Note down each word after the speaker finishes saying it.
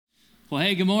Well,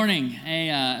 hey, good morning. Hey,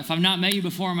 if I've not met you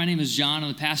before, my name is John. I'm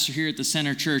the pastor here at the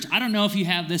Center Church. I don't know if you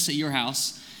have this at your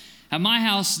house. At my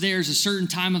house, there's a certain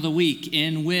time of the week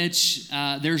in which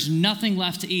there's nothing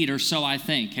left to eat, or so I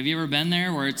think. Have you ever been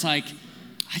there where it's like,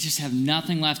 I just have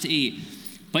nothing left to eat?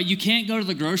 But you can't go to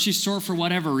the grocery store for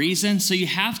whatever reason, so you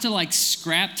have to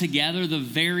scrap together the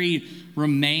very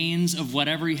remains of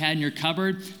whatever you had in your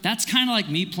cupboard. That's kind of like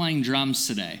me playing drums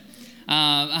today.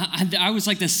 I was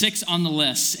like the sixth on the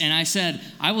list, and I said,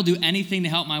 I will do anything to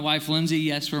help my wife, Lindsay.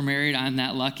 Yes, we're married. I'm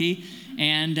that lucky.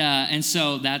 And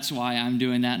so that's why I'm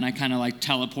doing that, and I kind of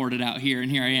teleported out here,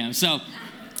 and here I am. So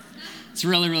it's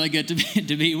really, really good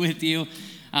to be with you.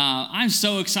 I'm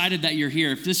so excited that you're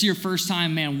here. If this is your first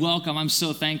time, man, welcome. I'm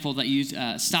so thankful that you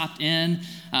stopped in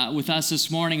with us this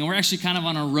morning. And we're actually kind of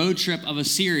on a road trip of a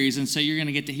series, and so you're going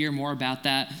to get to hear more about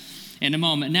that in a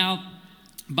moment. Now,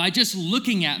 by just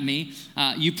looking at me,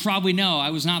 you probably know I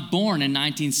was not born in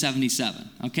 1977,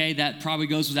 okay? That probably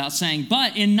goes without saying.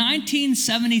 But in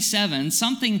 1977,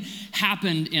 something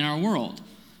happened in our world.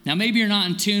 Now, maybe you're not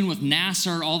in tune with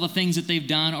NASA or all the things that they've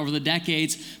done over the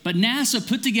decades, but NASA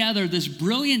put together this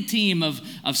brilliant team of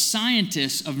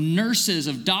scientists, of nurses,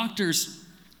 of doctors,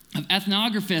 of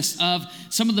ethnographists, of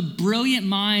some of the brilliant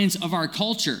minds of our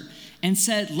culture, and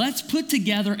said, let's put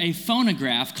together a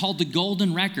phonograph called the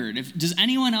Golden Record. Does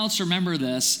anyone else remember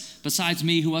this besides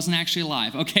me who wasn't actually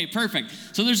alive? Okay, perfect.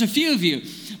 So there's a few of you.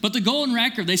 But the Golden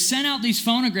Record, they sent out these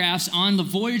phonographs on the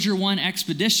Voyager 1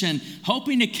 expedition,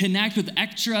 hoping to connect with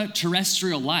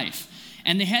extraterrestrial life.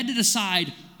 And they had to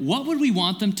decide, what would we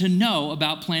want them to know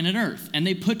about planet Earth? And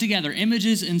they put together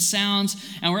images and sounds,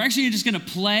 and we're actually just going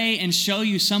to play and show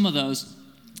you some of those.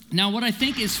 Now, what I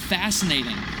think is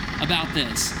fascinating about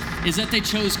this is that they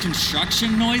chose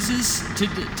construction noises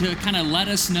to kind of let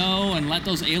us know and let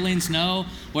those aliens know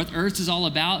what Earth is all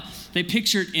about. They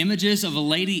pictured images of a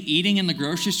lady eating in the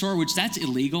grocery store, which that's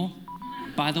illegal,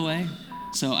 by the way.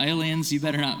 So aliens, you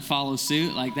better not follow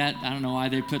suit like that. I don't know why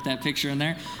they put that picture in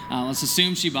there. Let's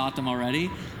assume she bought them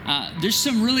already. There's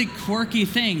some really quirky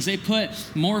things. They put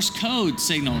Morse code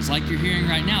signals like you're hearing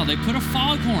right now. They put a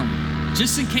foghorn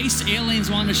just in case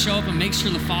aliens wanted to show up and make sure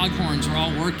the foghorns were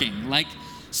all working.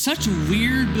 Such a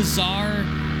weird, bizarre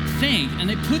thing. And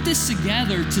they put this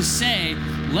together to say,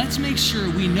 let's make sure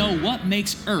we know what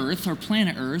makes Earth, or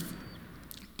planet Earth,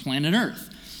 planet Earth.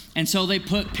 And so they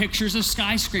put pictures of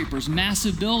skyscrapers,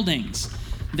 massive buildings.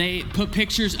 They put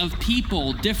pictures of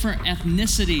people, different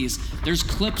ethnicities. There's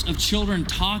clips of children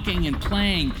talking and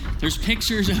playing. There's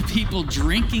pictures of people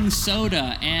drinking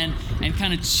soda and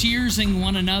kind of cheersing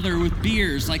one another with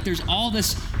beers. There's all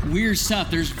this weird stuff.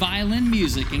 There's violin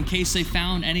music in case they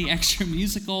found any extra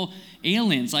musical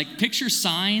aliens. Picture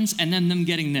signs and then them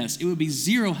getting this. It would be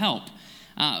zero help.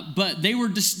 But they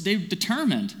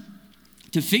determined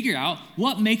to figure out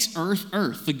what makes Earth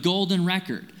Earth, the Golden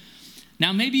Record.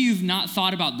 Now, maybe you've not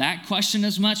thought about that question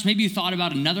as much. Maybe you thought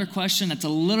about another question that's a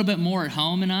little bit more at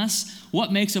home in us.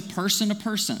 What makes a person a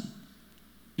person?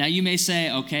 Now, you may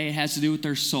say, okay, it has to do with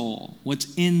their soul,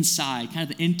 what's inside, kind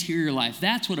of the interior life.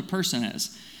 That's what a person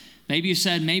is. Maybe you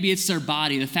said maybe it's their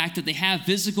body, the fact that they have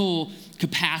physical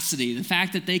capacity, the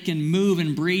fact that they can move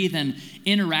and breathe and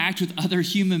interact with other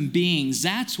human beings.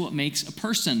 That's what makes a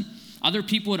person. Other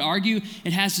people would argue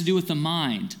it has to do with the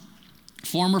mind.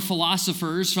 Former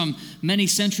philosophers from many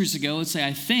centuries ago would say,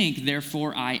 I think,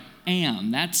 therefore I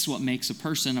am. That's what makes a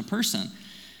person a person.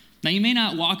 Now, you may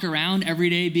not walk around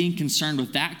every day being concerned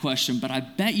with that question, but I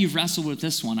bet you've wrestled with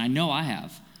this one. I know I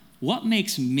have. What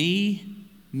makes me,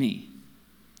 me?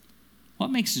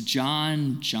 What makes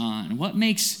John, John? What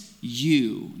makes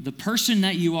you, the person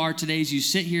that you are today as you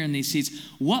sit here in these seats?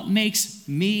 What makes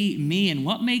me, me? And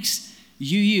what makes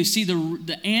you, you? See,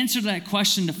 the answer to that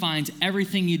question defines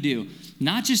everything you do.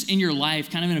 Not just in your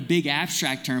life, kind of in a big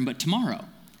abstract term, but tomorrow.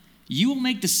 You will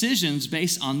make decisions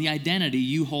based on the identity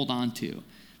you hold on to.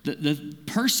 The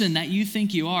person that you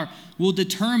think you are will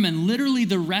determine literally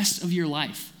the rest of your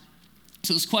life.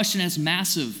 So this question has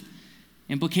massive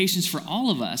implications for all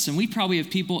of us. And we probably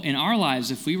have people in our lives,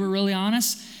 if we were really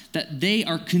honest, that they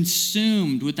are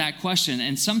consumed with that question.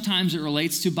 And sometimes it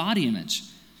relates to body image.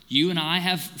 You and I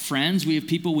have friends, we have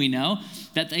people we know,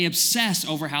 that they obsess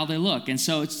over how they look. And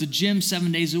so it's the gym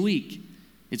 7 days a week.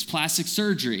 It's plastic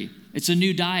surgery. It's a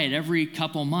new diet every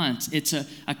couple months. It's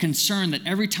a concern that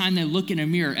every time they look in a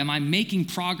mirror, am I making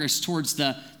progress towards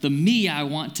the me I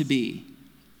want to be?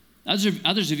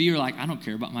 Others of you are like, I don't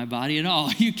care about my body at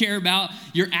all. You care about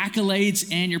your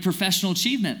accolades and your professional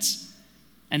achievements.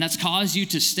 And that's caused you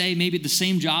to stay maybe at the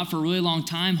same job for a really long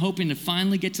time, hoping to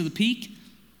finally get to the peak.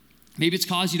 Maybe it's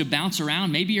caused you to bounce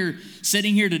around. Maybe you're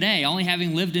sitting here today only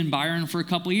having lived in Byron for a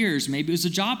couple years. Maybe it was a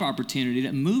job opportunity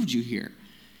that moved you here.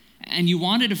 And you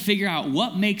wanted to figure out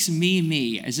what makes me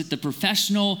me. Is it the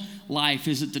professional life?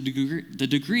 Is it the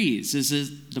degrees? Is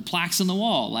it the plaques on the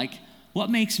wall? Like, what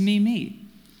makes me me?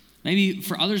 Maybe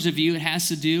for others of you, it has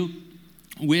to do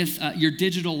with your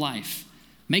digital life,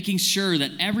 making sure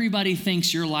that everybody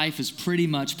thinks your life is pretty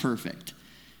much perfect.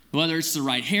 Whether it's the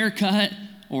right haircut,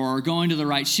 or going to the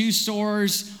right shoe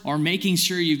stores, or making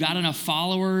sure you've got enough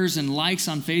followers and likes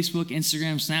on Facebook,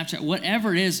 Instagram, Snapchat,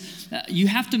 whatever it is, you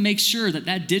have to make sure that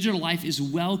that digital life is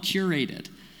well curated.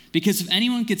 Because if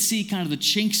anyone could see kind of the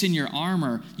chinks in your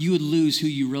armor, you would lose who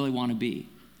you really want to be.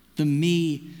 The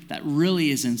me that really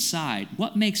is inside.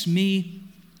 What makes me,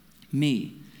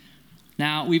 me?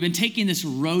 Now, we've been taking this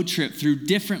road trip through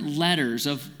different letters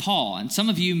of Paul. And some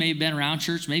of you may have been around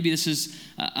church. Maybe this is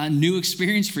a new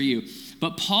experience for you.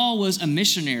 But Paul was a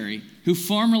missionary who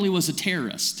formerly was a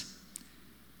terrorist.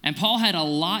 And Paul had a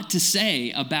lot to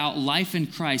say about life in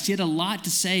Christ. He had a lot to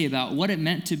say about what it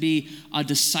meant to be a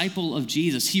disciple of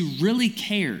Jesus. He really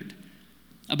cared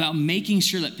about making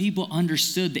sure that people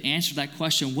understood the answer to that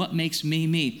question, what makes me,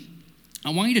 me? I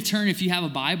want you to turn, if you have a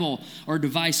Bible or a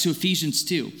device, to Ephesians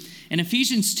 2. In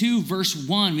Ephesians 2, verse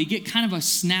 1, we get kind of a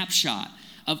snapshot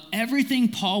of everything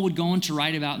Paul would go on to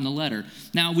write about in the letter.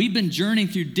 Now, we've been journeying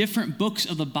through different books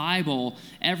of the Bible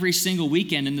every single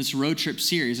weekend in this road trip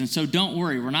series. And so don't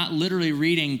worry, we're not literally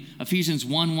reading Ephesians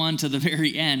 1:1 to the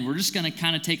very end. We're just going to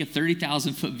kind of take a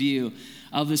 30,000-foot view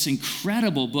of this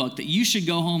incredible book that you should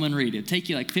go home and read. It'll take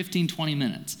you like 15, 20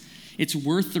 minutes. It's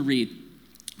worth the read.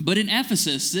 But in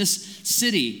Ephesus, this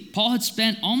city, Paul had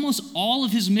spent almost all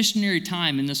of his missionary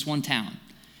time in this one town.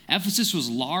 Ephesus was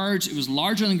large. It was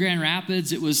larger than Grand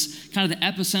Rapids. It was kind of the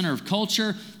epicenter of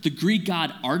culture. The Greek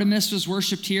god Artemis was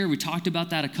worshipped here. We talked about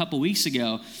that a couple weeks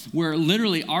ago, where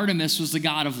literally Artemis was the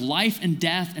god of life and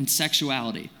death and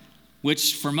sexuality,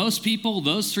 which for most people,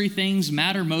 those three things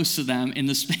matter most to them in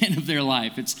the span of their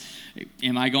life. It's,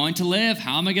 am I going to live?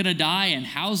 How am I going to die? And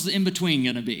how's the in-between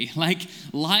going to be? Like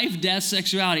life, death,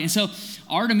 sexuality. And so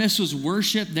Artemis was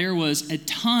worshipped. There was a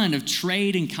ton of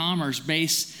trade and commerce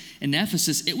based in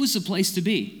Ephesus. It was the place to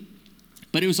be.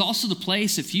 But it was also the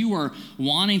place, if you were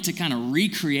wanting to kind of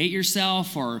recreate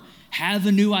yourself or have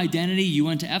a new identity, you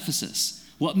went to Ephesus.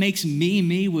 What makes me,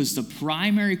 me was the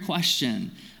primary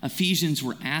question Ephesians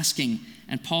were asking,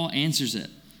 and Paul answers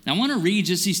it. Now, I want to read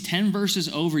just these 10 verses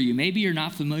over you. Maybe you're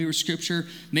not familiar with Scripture.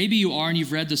 Maybe you are and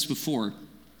you've read this before.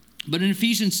 But in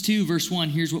Ephesians 2, verse 1,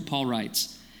 here's what Paul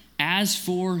writes. As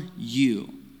for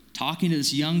you, talking to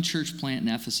this young church plant in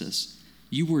Ephesus,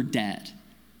 you were dead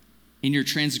in your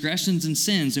transgressions and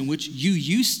sins in which you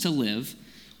used to live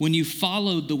when you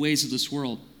followed the ways of this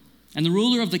world. And the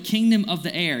ruler of the kingdom of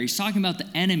the air, he's talking about the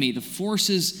enemy, the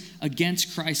forces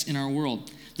against Christ in our world,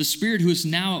 the spirit who is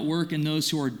now at work in those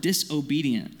who are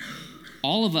disobedient.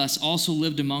 All of us also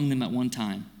lived among them at one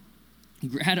time,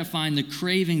 gratifying the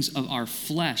cravings of our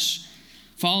flesh,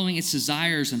 following its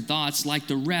desires and thoughts. Like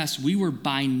the rest, we were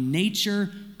by nature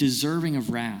deserving of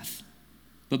wrath.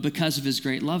 But because of his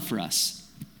great love for us,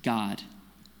 God,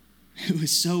 who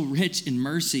is so rich in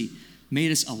mercy, made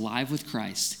us alive with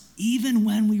Christ, even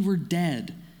when we were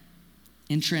dead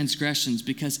in transgressions,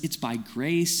 because it's by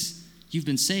grace you've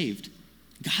been saved.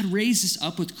 God raised us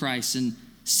up with Christ and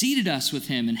seated us with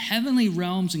him in heavenly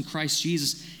realms in Christ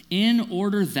Jesus, in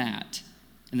order that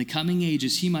in the coming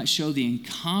ages he might show the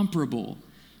incomparable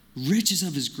riches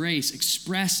of his grace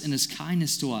expressed in his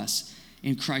kindness to us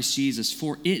in Christ Jesus.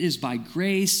 For it is by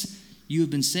grace you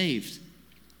have been saved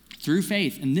through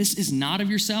faith. And this is not of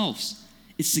yourselves.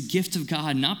 It's the gift of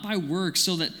God, not by works,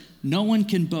 so that no one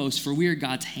can boast. For we are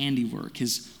God's handiwork,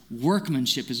 his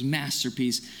workmanship, his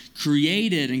masterpiece,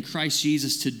 created in Christ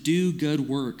Jesus to do good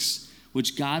works,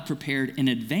 which God prepared in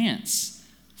advance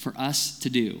for us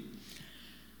to do.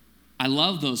 I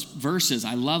love those verses.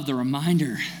 I love the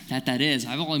reminder that is.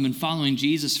 I've only been following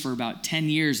Jesus for about 10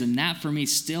 years, and that for me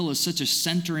still is such a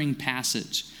centering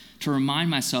passage to remind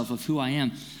myself of who I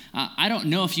am. I don't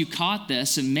know if you caught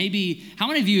this, and maybe, how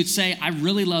many of you would say, I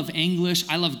really love English,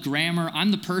 I love grammar,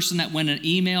 I'm the person that when an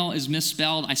email is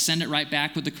misspelled, I send it right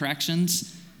back with the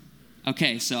corrections?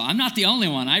 Okay, so I'm not the only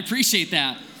one. I appreciate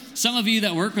that. Some of you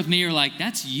that work with me are like,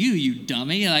 that's you, you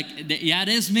dummy. Like, yeah, it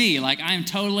is me. Like,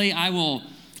 I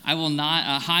will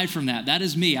not hide from that. That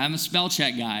is me. I'm a spell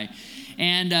check guy.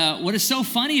 And what is so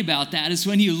funny about that is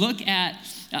when you look at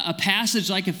a passage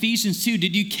like Ephesians 2,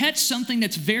 did you catch something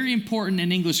that's very important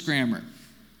in English grammar?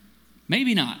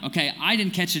 Maybe not. Okay, I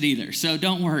didn't catch it either, so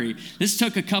don't worry. This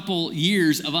took a couple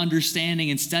years of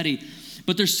understanding and study.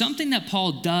 But there's something that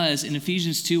Paul does in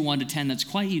Ephesians 2, 1-10 that's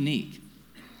quite unique.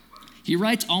 He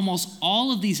writes almost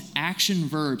all of these action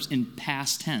verbs in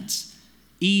past tense.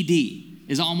 ED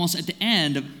is almost at the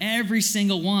end of every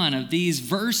single one of these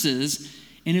verses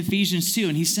in Ephesians 2.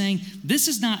 And he's saying, this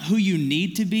is not who you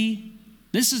need to be.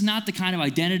 This is not the kind of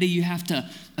identity you have to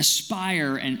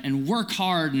aspire and work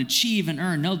hard and achieve and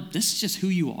earn. No, this is just who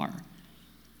you are.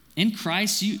 In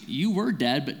Christ, you were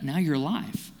dead, but now you're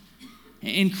alive.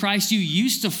 In Christ, you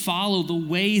used to follow the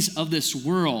ways of this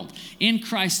world. In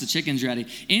Christ, the chicken's ready.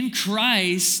 In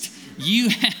Christ, you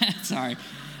had, sorry,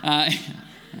 I'm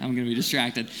going to be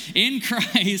distracted. In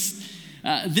Christ,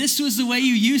 this was the way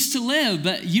you used to live,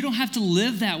 but you don't have to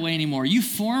live that way anymore. You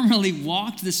formerly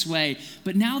walked this way,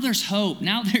 but now there's hope.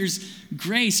 Now there's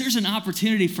grace. There's an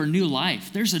opportunity for new life.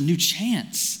 There's a new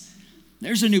chance.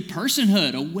 There's a new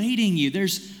personhood awaiting you.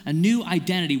 There's a new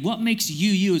identity. What makes you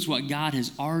you is what God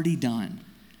has already done.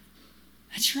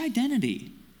 That's your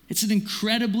identity. It's an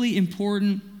incredibly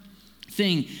important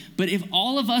thing. But if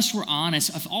all of us were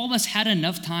honest, if all of us had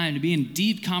enough time to be in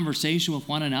deep conversation with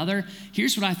one another,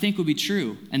 here's what I think would be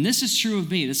true. And this is true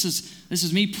of me. This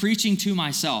is me preaching to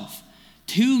myself.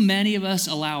 Too many of us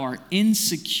allow our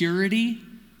insecurity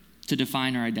to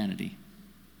define our identity.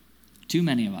 Too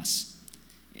many of us.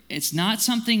 It's not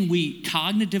something we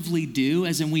cognitively do,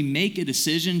 as in we make a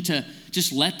decision to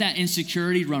just let that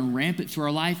insecurity run rampant through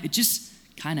our life. It just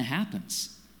kind of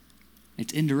happens.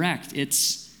 It's indirect.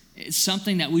 It's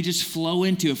something that we just flow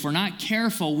into. If we're not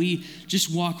careful, we just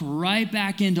walk right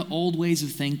back into old ways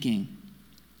of thinking,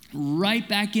 right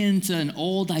back into an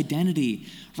old identity,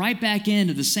 right back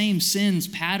into the same sins,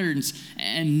 patterns,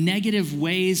 and negative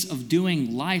ways of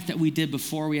doing life that we did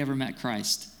before we ever met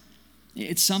Christ.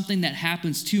 It's something that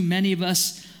happens. Too many of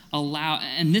us allow,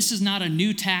 and this is not a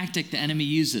new tactic the enemy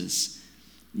uses.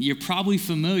 You're probably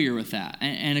familiar with that.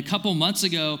 And a couple months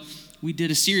ago, we did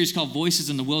a series called Voices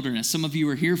in the Wilderness. Some of you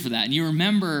were here for that. And you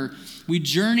remember we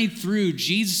journeyed through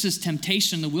Jesus'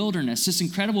 temptation in the wilderness, this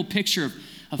incredible picture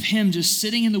of him just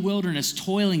sitting in the wilderness,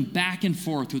 toiling back and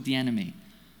forth with the enemy.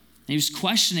 And he was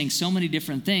questioning so many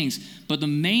different things. But the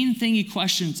main thing he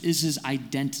questions is his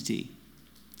identity.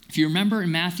 If you remember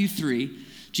in Matthew 3,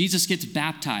 Jesus gets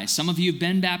baptized. Some of you have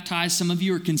been baptized. Some of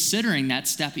you are considering that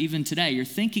step even today. You're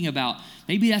thinking about,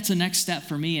 maybe that's the next step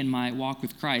for me in my walk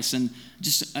with Christ. And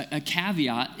just a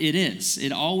caveat, it is.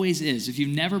 It always is. If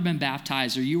you've never been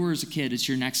baptized or you were as a kid, it's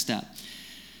your next step.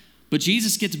 But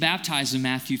Jesus gets baptized in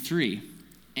Matthew 3.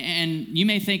 And you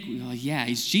may think, well, yeah,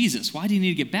 he's Jesus. Why do you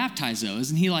need to get baptized though?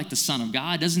 Isn't he like the Son of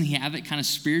God? Doesn't he have it kind of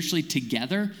spiritually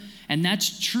together? And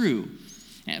that's true.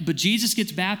 But Jesus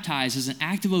gets baptized as an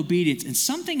act of obedience, and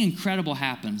something incredible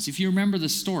happens. If you remember the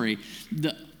story,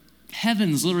 the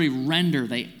heavens literally render,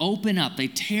 they open up, they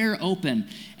tear open,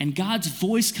 and God's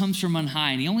voice comes from on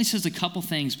high, and he only says a couple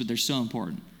things, but they're so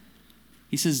important.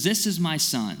 He says, "This is my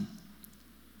son,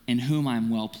 in whom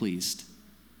I'm well pleased.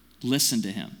 Listen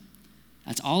to him."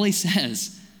 That's all he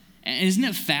says. And isn't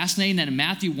it fascinating that in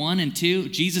Matthew 1 and 2,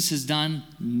 Jesus has done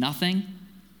nothing?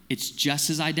 It's just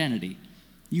his identity.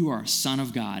 You are a son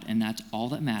of God, and that's all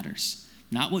that matters.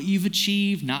 Not what you've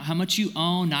achieved, not how much you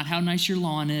own, not how nice your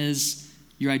lawn is,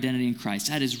 your identity in Christ.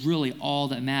 That is really all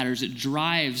that matters. It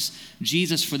drives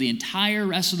Jesus for the entire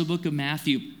rest of the book of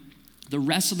Matthew. The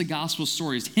rest of the gospel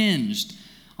story is hinged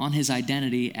on his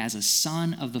identity as a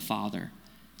son of the Father.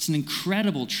 It's an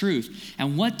incredible truth.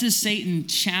 And what does Satan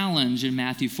challenge in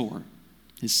Matthew 4?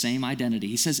 His same identity.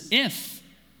 He says, if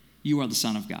you are the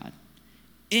Son of God,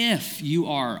 if you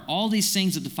are all these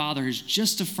things that the Father has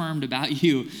just affirmed about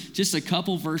you just a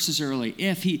couple verses early,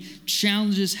 if he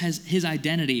challenges his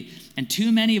identity, and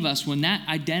too many of us, when that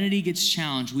identity gets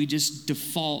challenged, we just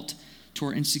default to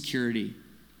our insecurity.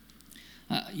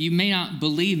 You may not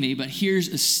believe me, but here's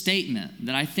a statement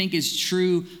that I think is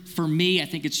true for me. I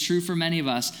think it's true for many of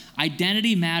us.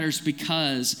 Identity matters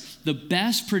because the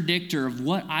best predictor of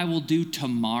what I will do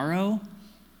tomorrow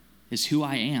is who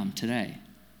I am today.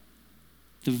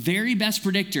 The very best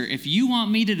predictor, if you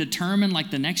want me to determine like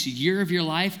the next year of your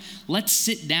life, let's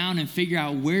sit down and figure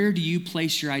out, where do you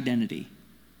place your identity?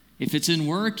 If it's in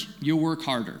work, you'll work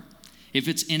harder. If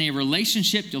it's in a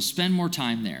relationship, you'll spend more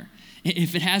time there.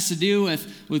 If it has to do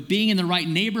with being in the right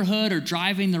neighborhood or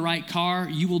driving the right car,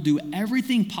 you will do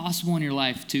everything possible in your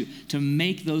life to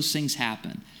make those things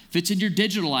happen. If it's in your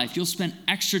digital life, you'll spend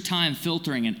extra time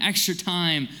filtering and extra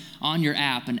time on your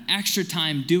app and extra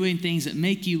time doing things that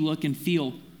make you look and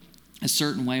feel a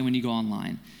certain way when you go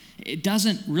online. It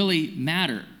doesn't really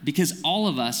matter, because all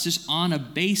of us, just on a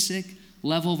basic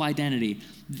level of identity,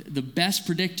 the best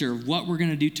predictor of what we're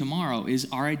going to do tomorrow is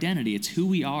our identity. It's who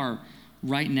we are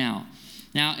right now.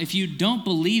 Now, if you don't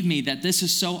believe me that this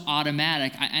is so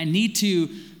automatic, I need to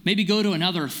maybe go to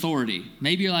another authority.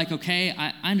 Maybe you're like, okay,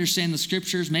 I understand the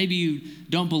scriptures. Maybe you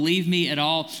don't believe me at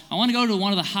all. I want to go to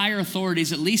one of the higher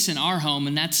authorities, at least in our home,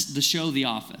 and that's the show The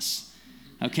Office.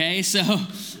 Okay, so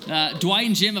Dwight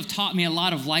and Jim have taught me a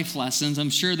lot of life lessons.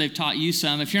 I'm sure they've taught you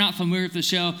some. If you're not familiar with the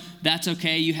show, that's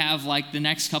okay. You have like the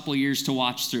next couple years to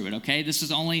watch through it, okay? This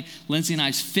is only Lindsay and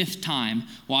I's 5th time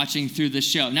watching through this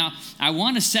show. Now, I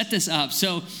want to set this up.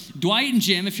 So Dwight and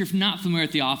Jim, if you're not familiar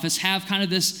with The Office, have kind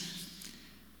of this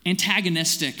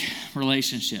antagonistic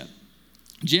relationship.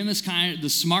 Jim is kind of the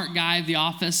smart guy of the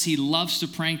office. He loves to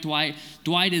prank Dwight.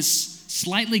 Dwight is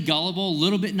slightly gullible, a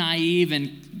little bit naive,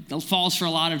 and falls for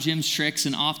a lot of Jim's tricks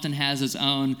and often has his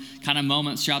own kind of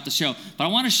moments throughout the show. But I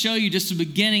want to show you just the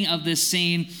beginning of this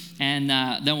scene, and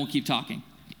then we'll keep talking.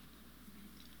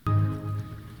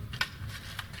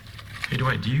 Hey,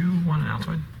 Dwight, do you want an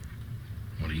Altoid?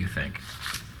 What do you think?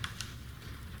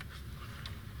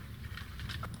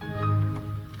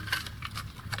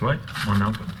 Dwight, want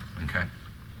an Altoid? Okay.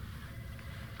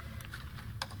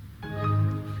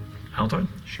 Altoid?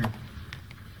 Sure.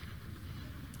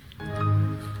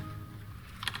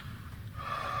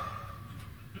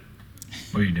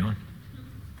 What are you doing?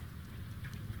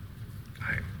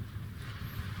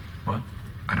 What?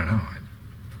 I don't know.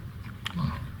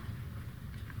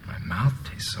 My mouth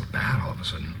tastes so bad all of a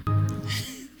sudden.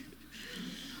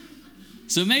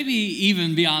 So maybe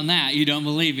even beyond that, you don't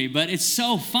believe me, but it's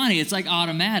so funny. It's like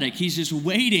automatic. He's just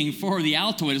waiting for the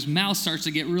Altoid. His mouth starts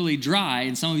to get really dry,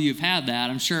 and some of you have had that,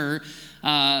 I'm sure.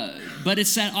 But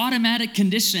it's that automatic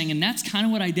conditioning, and that's kind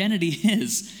of what identity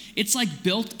is. It's like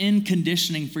built-in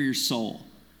conditioning for your soul.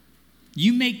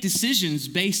 You make decisions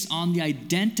based on the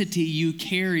identity you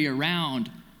carry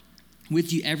around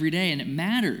with you every day, and it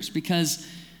matters because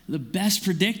the best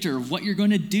predictor of what you're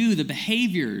going to do, the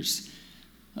behaviors,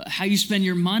 how you spend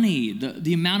your money,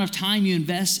 the amount of time you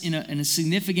invest in a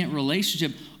significant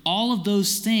relationship, all of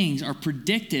those things are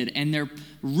predicted, and they're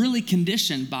really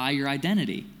conditioned by your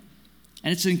identity.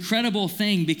 And it's an incredible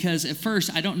thing because at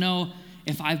first, I don't know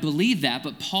if I believe that,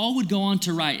 but Paul would go on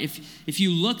to write, if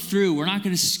you look through, we're not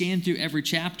going to scan through every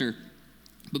chapter,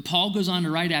 but Paul goes on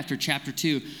to write after chapter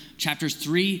 2, chapters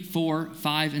 3, 4,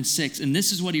 5, and 6, and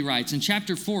this is what he writes. In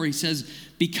chapter 4, he says,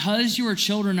 because you are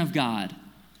children of God,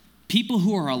 people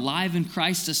who are alive in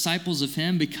Christ, disciples of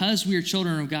him, because we are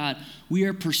children of God, we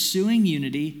are pursuing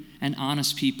unity and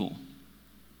honest people.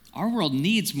 Our world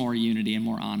needs more unity and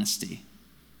more honesty.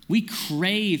 We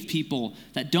crave people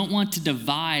that don't want to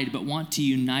divide but want to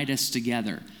unite us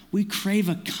together. We crave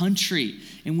a country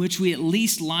in which we at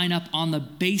least line up on the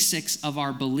basics of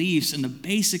our beliefs and the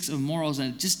basics of morals,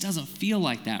 and it just doesn't feel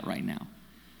like that right now.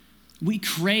 We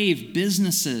crave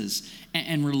businesses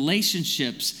and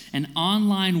relationships and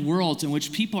online worlds in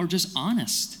which people are just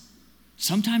honest,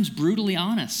 sometimes brutally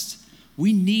honest.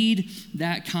 We need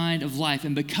that kind of life.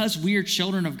 And because we are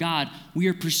children of God, we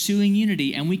are pursuing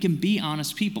unity, and we can be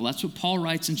honest people. That's what Paul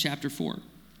writes in chapter 4.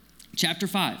 Chapter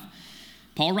 5,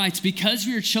 Paul writes, because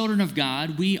we are children of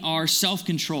God, we are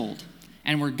self-controlled,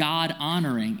 and we're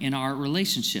God-honoring in our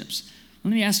relationships.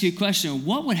 Let me ask you a question.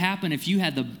 What would happen if you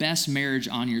had the best marriage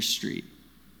on your street?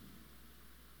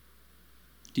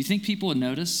 Do you think people would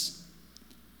notice?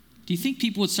 Do you think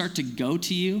people would start to go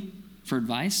to you for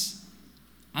advice?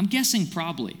 I'm guessing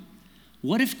probably.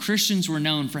 What if Christians were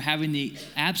known for having the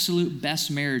absolute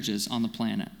best marriages on the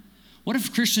planet? What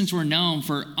if Christians were known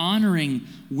for honoring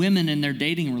women in their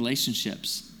dating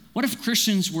relationships? What if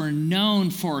Christians were known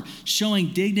for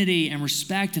showing dignity and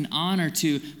respect and honor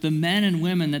to the men and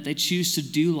women that they choose to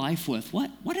do life with?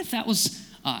 What if that was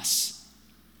us?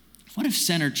 What if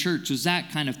Center Church was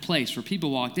that kind of place where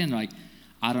people walked in like,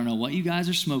 I don't know what you guys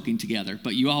are smoking together,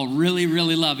 but you all really,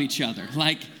 really love each other.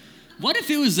 Like, what if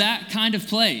it was that kind of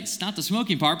place? Not the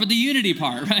smoking part, but the unity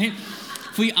part, right?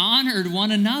 If we honored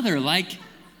one another, like,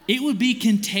 it would be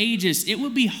contagious. It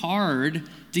would be hard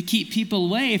to keep people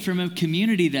away from a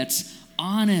community that's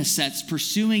honest, that's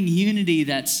pursuing unity,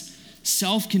 that's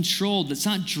self-controlled, that's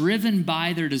not driven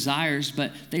by their desires,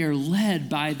 but they are led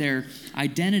by their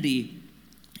identity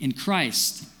in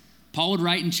Christ. Paul would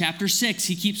write in chapter 6,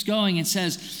 he keeps going and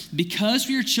says, because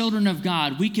we are children of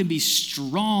God, we can be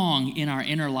strong in our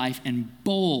inner life and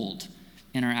bold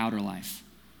in our outer life.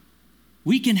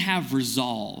 We can have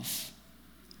resolve.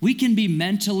 We can be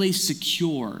mentally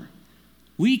secure.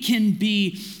 We can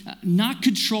be not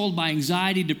controlled by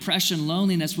anxiety, depression,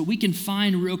 loneliness, but we can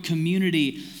find real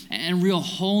community and real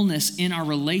wholeness in our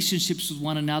relationships with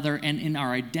one another and in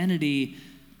our identity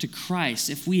to Christ.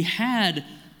 If we had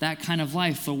that kind of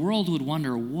life, the world would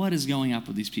wonder what is going up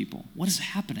with these people? What is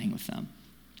happening with them?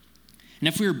 And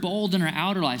if we are bold in our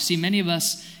outer life, see, many of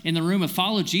us in the room have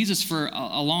followed Jesus for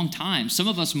a long time, some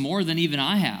of us more than even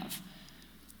I have.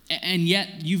 And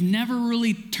yet you've never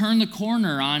really turned the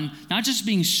corner on not just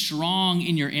being strong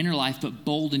in your inner life, but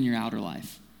bold in your outer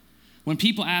life. When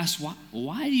people ask,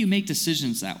 why do you make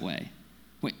decisions that way?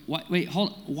 Wait, hold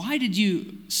on. Why did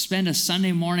you spend a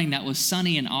Sunday morning that was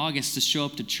sunny in August to show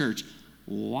up to church?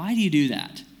 Why do you do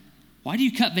that? Why do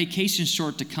you cut vacation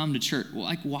short to come to church?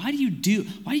 Why do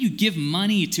you give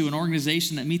money to an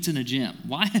organization that meets in a gym?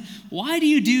 Why do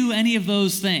you do any of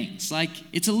those things?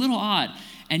 It's a little odd.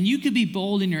 And you could be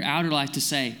bold in your outer life to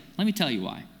say, let me tell you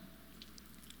why.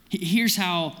 Here's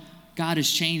how God has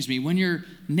changed me. When your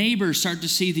neighbors start to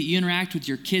see that you interact with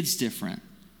your kids different,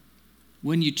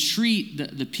 when you treat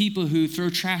the people who throw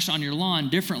trash on your lawn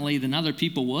differently than other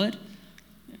people would,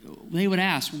 they would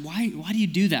ask, why do you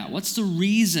do that? What's the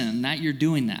reason that you're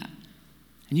doing that?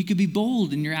 And you could be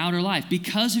bold in your outer life.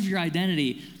 Because of your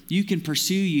identity, you can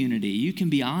pursue unity. You can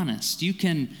be honest. You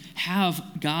can have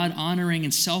God-honoring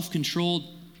and self-controlled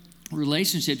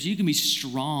relationships. You can be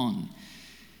strong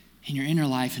in your inner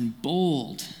life and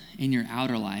bold in your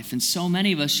outer life. And so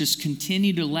many of us just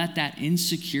continue to let that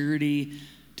insecurity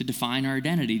to define our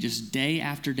identity just day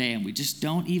after day, and we just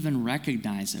don't even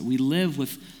recognize it. We live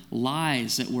with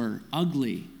lies that we're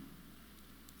ugly,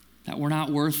 that we're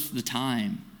not worth the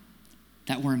time,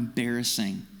 that we're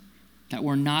embarrassing, that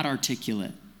we're not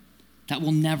articulate, that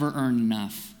we'll never earn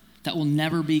enough, that we'll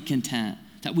never be content,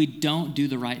 that we don't do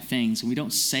the right things and we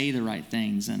don't say the right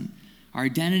things, and our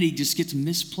identity just gets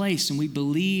misplaced and we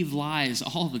believe lies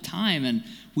all the time and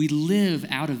we live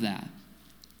out of that.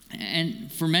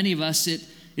 And for many of us,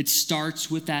 it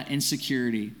starts with that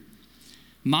insecurity.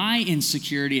 My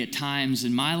insecurity at times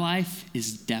in my life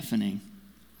is deafening.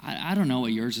 I don't know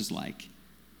what yours is like,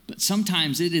 but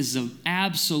sometimes it is the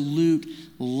absolute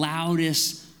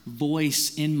loudest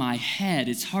voice in my head.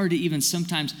 It's hard to even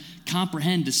sometimes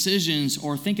comprehend decisions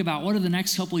or think about what are the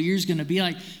next couple of years going to be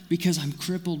like because I'm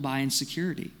crippled by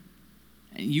insecurity.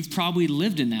 And you've probably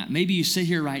lived in that. Maybe you sit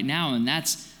here right now and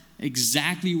that's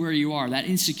exactly where you are. That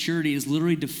insecurity is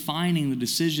literally defining the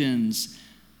decisions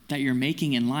that you're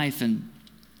making in life.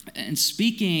 And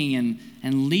speaking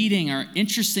and leading are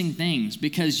interesting things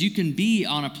because you can be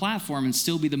on a platform and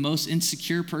still be the most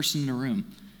insecure person in the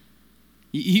room.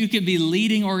 You can be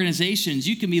leading organizations.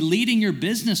 You can be leading your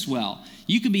business well.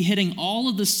 You can be hitting all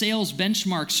of the sales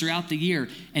benchmarks throughout the year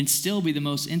and still be the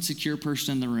most insecure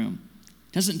person in the room.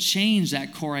 It doesn't change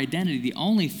that core identity. The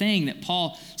only thing that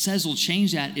Paul says will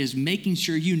change that is making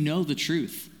sure you know the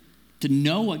truth, to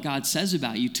know what God says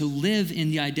about you, to live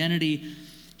in the identity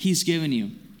he's given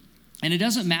you. And it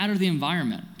doesn't matter the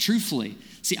environment, truthfully.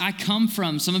 See,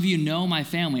 some of you know my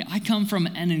family. I come from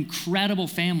an incredible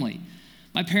family.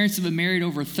 My parents have been married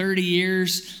over 30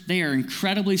 years. They are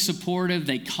incredibly supportive.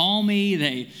 They call me.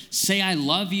 They say, I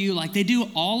love you. They do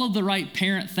all of the right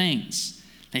parent things.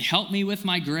 They helped me with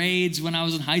my grades when I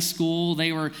was in high school.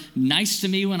 They were nice to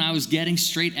me when I was getting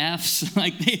straight Fs.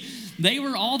 They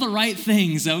were all the right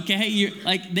things, okay?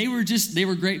 They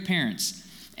were great parents.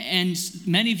 And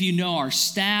many of you know our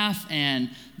staff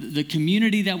and the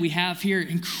community that we have here,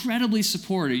 incredibly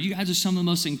supportive. You guys are some of the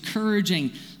most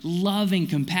encouraging, loving,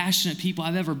 compassionate people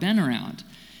I've ever been around.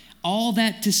 All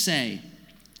that to say,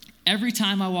 every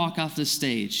time I walk off the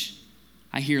stage,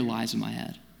 I hear lies in my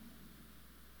head.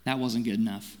 That wasn't good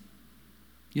enough.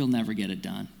 You'll never get it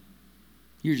done.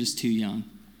 You're just too young.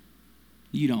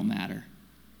 You don't matter.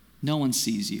 No one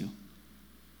sees you.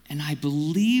 And I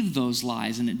believe those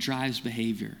lies, and it drives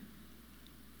behavior.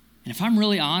 And if I'm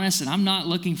really honest, and I'm not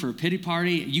looking for a pity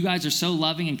party, you guys are so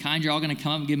loving and kind, you're all going to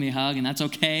come up and give me a hug, and that's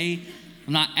okay.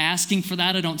 I'm not asking for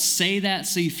that. I don't say that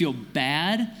so you feel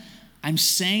bad. I'm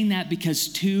saying that because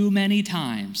too many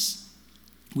times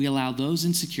we allow those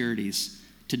insecurities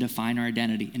to define our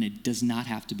identity, and it does not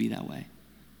have to be that way.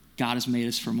 God has made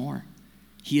us for more.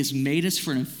 He has made us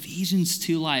for an Ephesians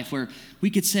 2 life where we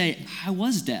could say, I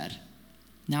was dead.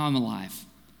 Now I'm alive.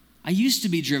 I used to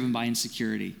be driven by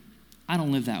insecurity. I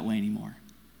don't live that way anymore.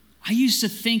 I used to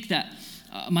think that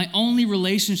my only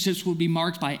relationships would be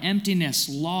marked by emptiness,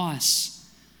 loss,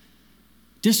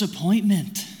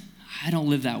 disappointment. I don't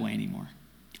live that way anymore.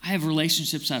 I have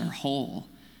relationships that are whole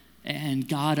and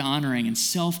God-honoring and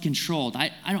self-controlled.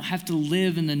 I don't have to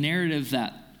live in the narrative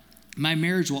that my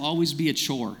marriage will always be a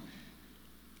chore,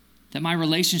 that my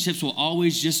relationships will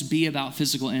always just be about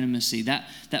physical intimacy,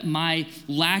 that my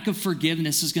lack of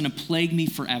forgiveness is going to plague me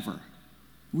forever.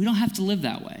 We don't have to live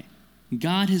that way.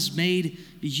 God has made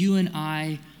you and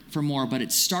I for more, but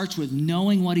it starts with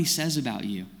knowing what he says about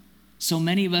you. So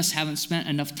many of us haven't spent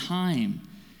enough time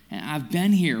And I've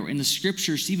been here in the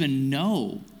scriptures to even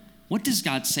know, what does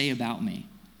God say about me?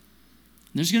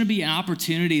 There's going to be an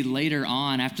opportunity later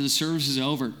on after the service is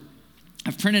over.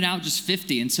 I've printed out just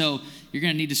 50, and so you're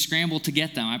going to need to scramble to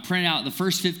get them. I printed out the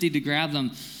first 50 to grab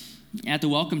them at the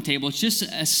welcome table. It's just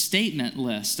a statement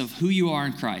list of who you are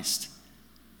in Christ.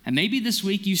 And maybe this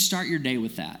week you start your day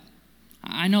with that.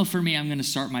 I know for me, I'm going to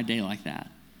start my day like that.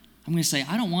 I'm going to say,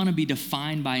 I don't want to be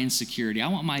defined by insecurity. I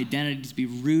want my identity to be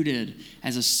rooted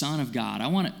as a son of God. I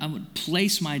want to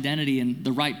place my identity in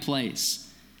the right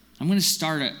place. I'm going to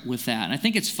start it with that. And I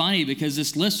think it's funny because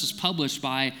this list was published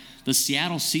by the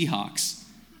Seattle Seahawks,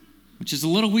 which is a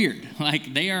little weird.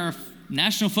 Like, they are a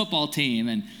national football team,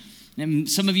 and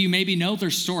some of you maybe know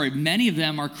their story. Many of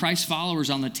them are Christ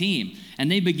followers on the team,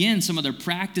 and they begin some of their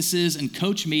practices and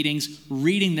coach meetings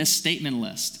reading this statement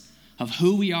list of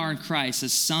who we are in Christ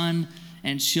as son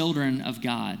and children of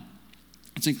God.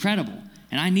 It's incredible,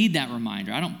 and I need that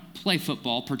reminder. I don't play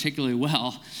football particularly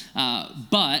well,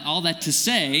 but all that to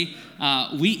say,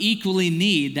 we equally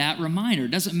need that reminder.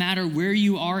 It doesn't matter where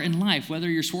you are in life, whether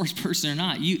you're a sports person or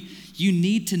not. You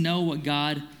need to know what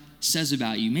God says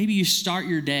about you. Maybe you start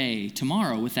your day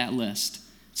tomorrow with that list.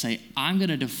 Say, I'm going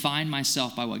to define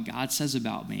myself by what God says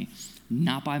about me,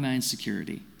 not by my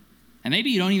insecurity. And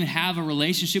maybe you don't even have a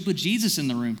relationship with Jesus in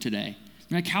the room today.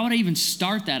 You're like, how would I even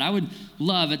start that? I would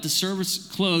love, at the service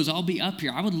close, I'll be up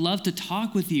here. I would love to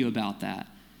talk with you about that.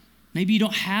 Maybe you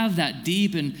don't have that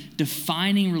deep and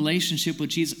defining relationship with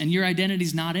Jesus, and your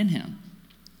identity's not in him.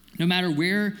 No matter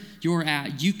where you're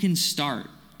at, you can start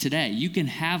today. You can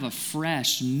have a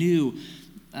fresh, new,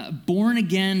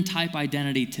 born-again type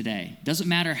identity today. Doesn't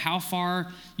matter how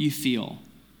far you feel.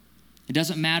 It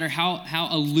doesn't matter how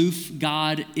aloof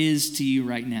God is to you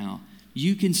right now.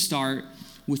 You can start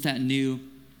with that new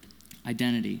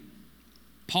identity.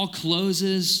 Paul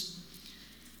closes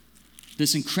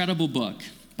this incredible book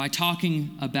by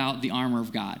talking about the armor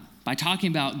of God, by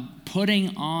talking about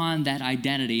putting on that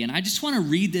identity. And I just want to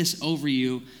read this over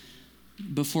you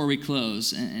before we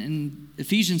close. In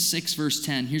Ephesians 6, verse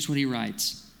 10, here's what he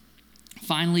writes.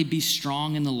 Finally, be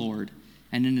strong in the Lord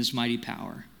and in his mighty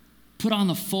power. Put on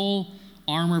the full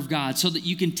armor of God so that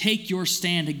you can take your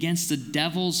stand against the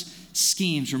devil's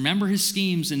schemes. Remember his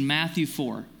schemes in Matthew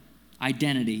 4.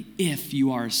 Identity, if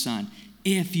you are a son,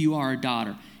 if you are a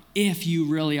daughter, if you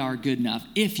really are good enough,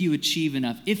 if you achieve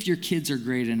enough, if your kids are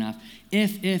great enough,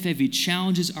 if he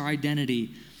challenges our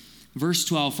identity. Verse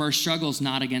 12, for our struggle is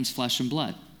not against flesh and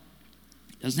blood.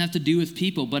 It doesn't have to do with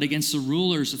people, but against the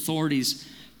rulers, authorities,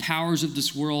 powers of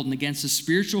this world, and against the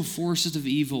spiritual forces of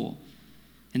evil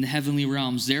in the heavenly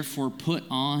realms. Therefore, put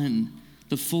on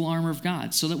the full armor of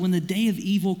God, so that when the day of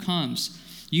evil comes,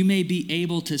 you may be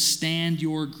able to stand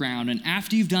your ground. And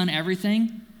after you've done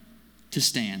everything, to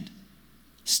stand.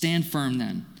 Stand firm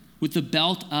then, with the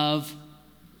belt of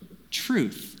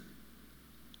truth.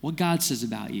 What God says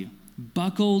about you.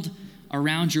 Buckled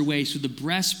around your waist with the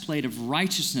breastplate of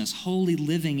righteousness, holy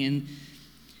living in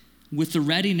with the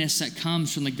readiness that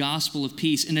comes from the gospel of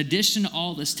peace. In addition to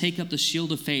all this, take up the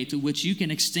shield of faith, with which you can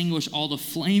extinguish all the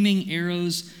flaming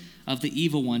arrows of the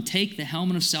evil one. Take the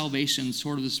helmet of salvation, the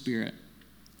sword of the Spirit,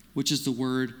 which is the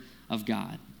word of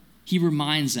God. He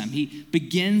reminds them. He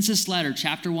begins this letter,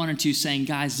 chapter 1 and 2, saying,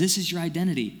 guys, this is your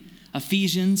identity.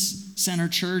 Ephesians Center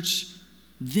Church,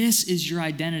 this is your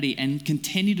identity, and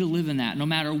continue to live in that. No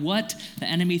matter what the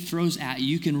enemy throws at you,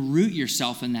 you can root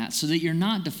yourself in that so that you're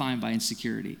not defined by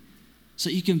insecurity. So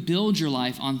you can build your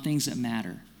life on things that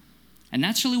matter. And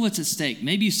that's really what's at stake.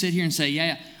 Maybe you sit here and say,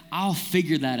 yeah, I'll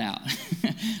figure that out.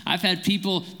 I've had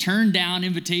people turn down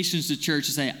invitations to church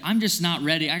and say, I'm just not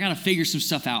ready. I got to figure some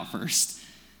stuff out first.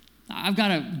 I've got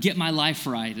to get my life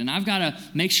right, and I've got to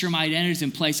make sure my identity's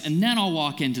in place, and then I'll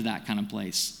walk into that kind of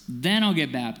place. Then I'll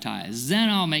get baptized. Then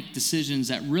I'll make decisions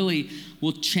that really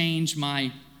will change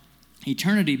my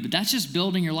eternity. But that's just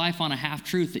building your life on a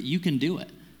half-truth that you can do it.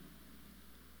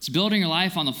 It's building your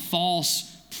life on the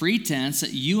false pretense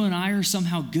that you and I are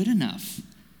somehow good enough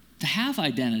to have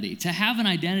identity, to have an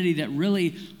identity that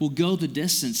really will go the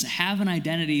distance, to have an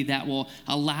identity that will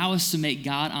allow us to make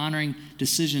God-honoring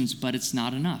decisions, but it's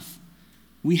not enough.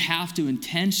 We have to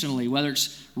intentionally, whether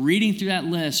it's reading through that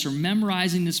list or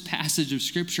memorizing this passage of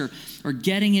Scripture or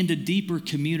getting into deeper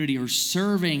community or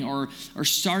serving or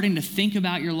starting to think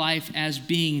about your life as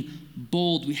being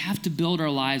bold, we have to build our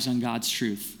lives on God's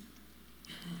truth.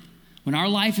 When our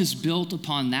life is built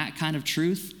upon that kind of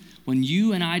truth, when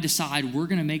you and I decide we're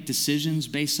going to make decisions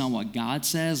based on what God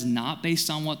says, not based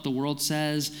on what the world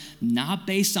says, not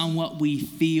based on what we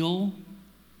feel,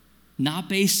 not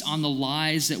based on the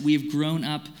lies that we've grown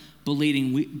up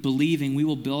believing. We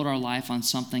will build our life on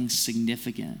something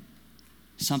significant,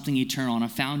 something eternal, on a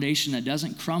foundation that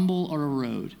doesn't crumble or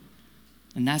erode.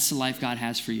 And that's the life God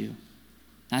has for you.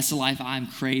 That's the life I'm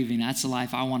craving. That's the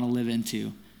life I want to live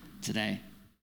into today.